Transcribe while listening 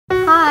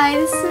Hi,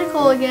 this is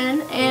Nicole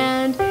again,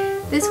 and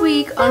this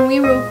week on We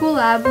Real Cool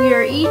Lab, we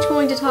are each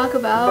going to talk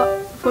about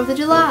 4th of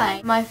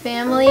July. My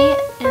family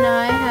and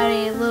I had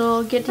a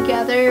little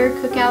get-together,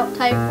 cookout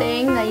type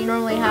thing that you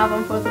normally have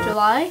on 4th of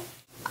July.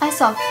 I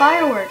saw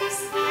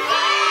fireworks.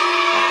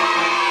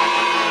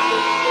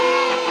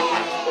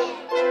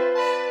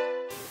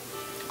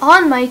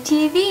 On my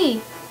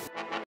TV.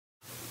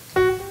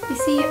 You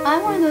see,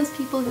 I'm one of those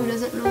people who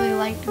doesn't really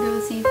like to go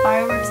see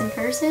fireworks in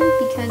person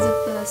because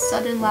of the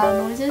sudden loud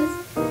noises.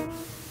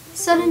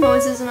 Sudden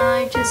noises and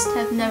I just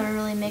have never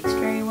really mixed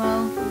very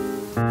well.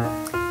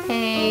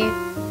 Hey,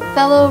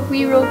 fellow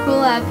We Real Cool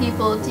Lab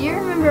people, do you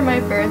remember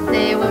my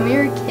birthday when we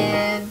were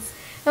kids?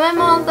 And my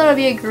mom thought it would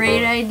be a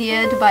great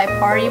idea to buy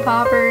party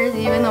poppers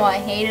even though I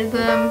hated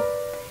them?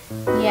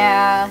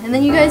 Yeah, and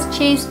then you guys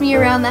chased me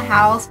around the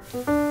house.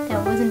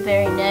 That wasn't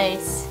very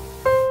nice.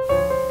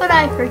 But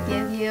I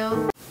forgive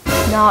you.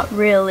 Not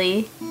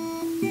really.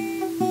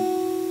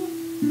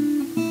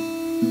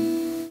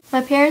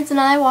 My parents and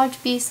I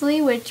watched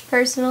Beastly, which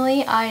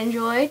personally I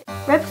enjoyed.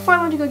 Right before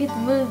I went to go get the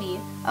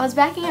movie, I was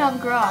backing out of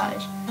the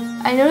garage.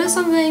 I noticed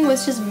something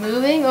was just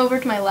moving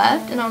over to my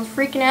left and I was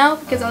freaking out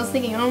because I was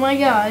thinking, oh my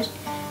gosh,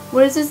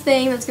 what is this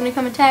thing that's gonna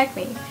come attack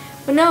me?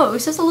 But no, it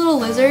was just a little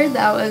lizard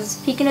that was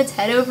peeking its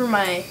head over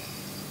my,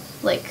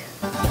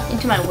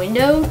 into my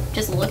window,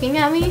 just looking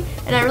at me.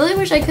 And I really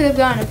wish I could have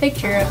gotten a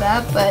picture of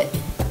that, but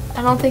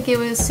I don't think it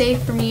was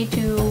safe for me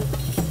to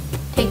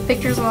take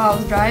pictures while I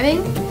was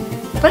driving.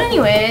 But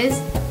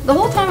anyways, the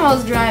whole time I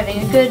was driving,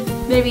 a good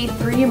maybe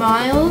 3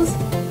 miles,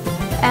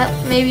 at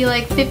maybe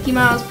like 50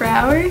 miles per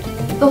hour,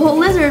 the whole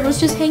lizard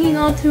was just hanging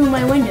onto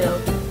my window.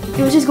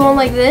 It was just going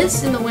like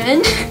this in the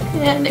wind,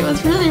 and it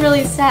was really,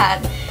 really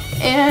sad.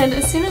 And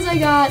as soon as I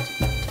got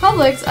to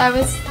Publix, I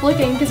was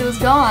looking because it was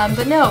gone,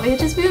 but no, it had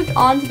just moved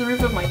onto the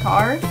roof of my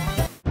car.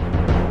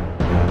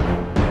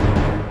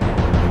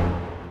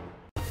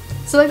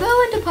 So I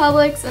go into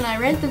Publix and I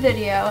rent the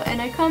video,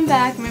 and I come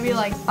back maybe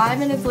like 5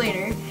 minutes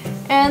later,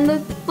 and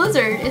the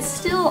lizard is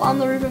still on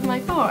the roof of my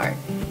car.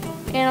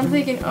 And I'm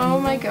thinking, oh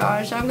my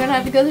gosh, I'm gonna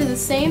have to go through the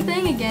same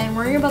thing again,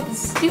 worrying about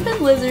this stupid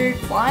lizard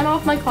flying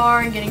off my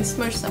car and getting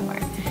smushed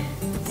somewhere.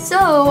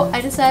 So I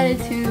decided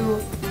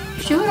to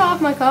shoo it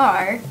off my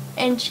car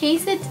and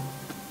chase it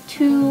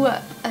to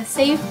a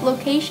safe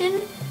location,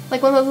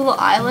 like one of those little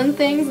island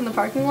things in the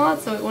parking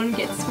lot so it wouldn't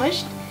get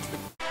smushed.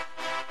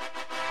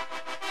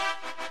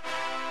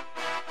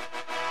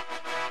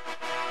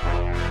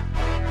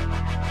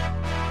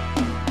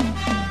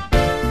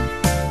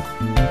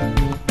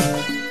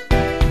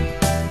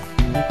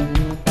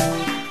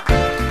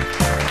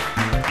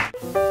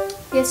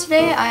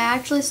 Yesterday I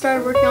actually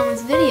started working on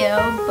this video,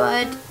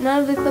 but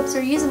none of the clips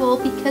are usable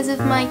because of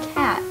my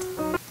cat.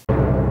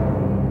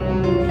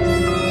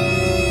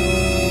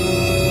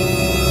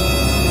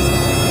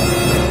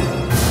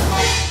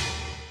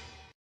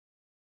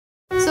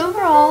 So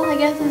overall, I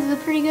guess this is a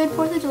pretty good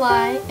 4th of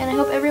July, and I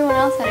hope everyone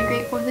else had a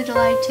great 4th of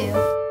July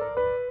too.